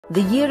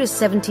The year is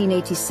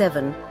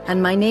 1787,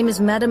 and my name is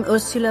Madame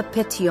Ursula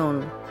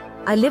Petion.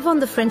 I live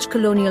on the French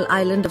colonial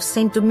island of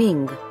Saint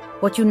Domingue,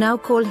 what you now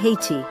call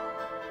Haiti.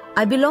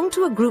 I belong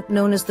to a group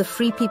known as the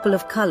Free People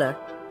of Color,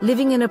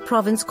 living in a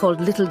province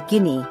called Little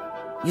Guinea.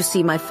 You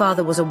see, my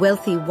father was a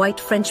wealthy white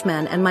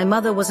Frenchman and my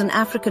mother was an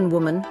African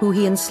woman who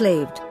he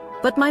enslaved.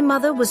 But my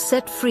mother was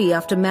set free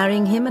after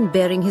marrying him and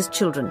bearing his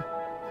children.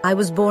 I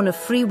was born a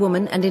free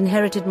woman and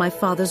inherited my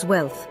father's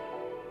wealth.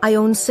 I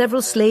owned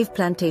several slave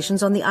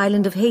plantations on the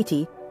island of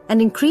Haiti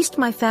and increased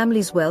my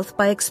family's wealth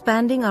by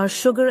expanding our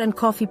sugar and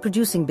coffee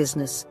producing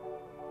business.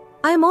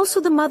 I am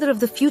also the mother of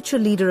the future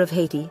leader of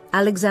Haiti,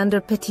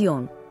 Alexandre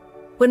Petion.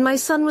 When my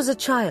son was a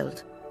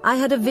child, I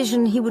had a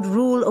vision he would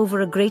rule over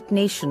a great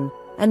nation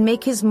and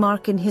make his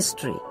mark in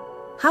history.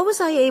 How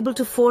was I able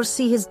to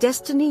foresee his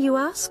destiny, you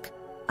ask?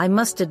 I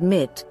must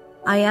admit,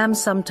 I am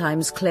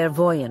sometimes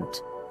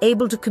clairvoyant,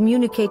 able to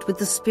communicate with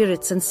the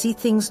spirits and see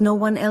things no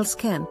one else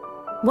can.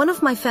 One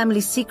of my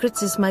family's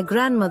secrets is my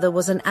grandmother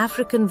was an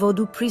African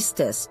Vodou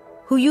priestess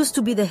who used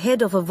to be the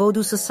head of a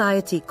Vodou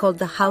society called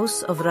the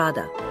House of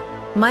Rada.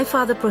 My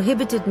father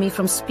prohibited me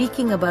from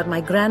speaking about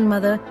my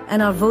grandmother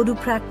and our Vodou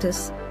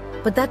practice,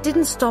 but that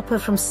didn't stop her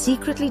from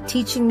secretly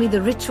teaching me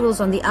the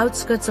rituals on the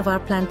outskirts of our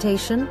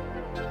plantation.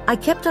 I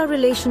kept our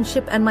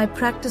relationship and my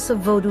practice of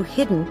Vodou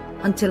hidden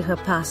until her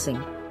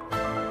passing.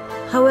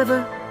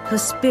 However, her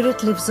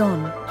spirit lives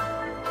on.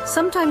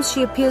 Sometimes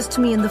she appears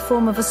to me in the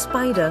form of a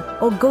spider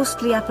or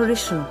ghostly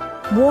apparition,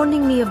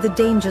 warning me of the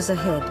dangers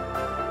ahead.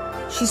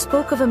 She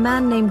spoke of a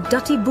man named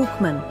Dutty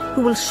Boukman,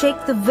 who will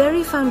shake the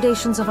very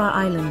foundations of our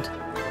island.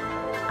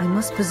 I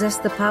must possess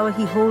the power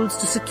he holds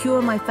to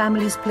secure my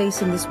family's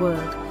place in this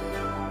world.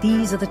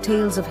 These are the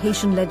tales of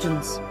Haitian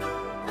legends.